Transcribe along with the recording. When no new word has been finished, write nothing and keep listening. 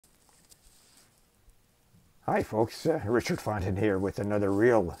Hi folks, Richard Fontaine here with another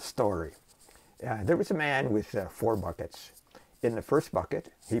real story. There was a man with 4 buckets. In the first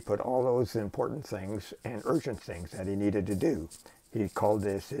bucket, he put all those important things and urgent things that he needed to do. He called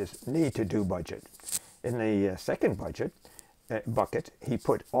this his need-to-do budget. In the second bucket, he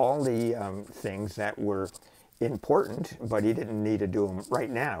put all the things that were important, but he didn't need to do them right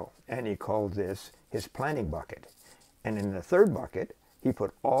now, and he called this his planning bucket. And in the third bucket, he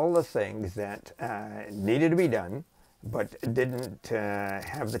put all the things that needed to be done, but didn't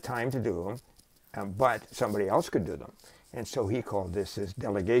have the time to do them, but somebody else could do them. And so he called this his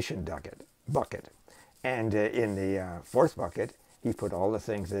delegation bucket. And in the fourth bucket, he put all the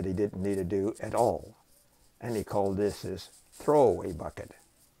things that he didn't need to do at all. And he called this his throwaway bucket.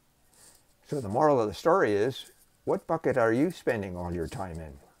 So the moral of the story is, what bucket are you spending all your time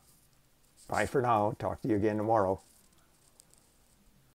in? Bye for now. Talk to you again tomorrow.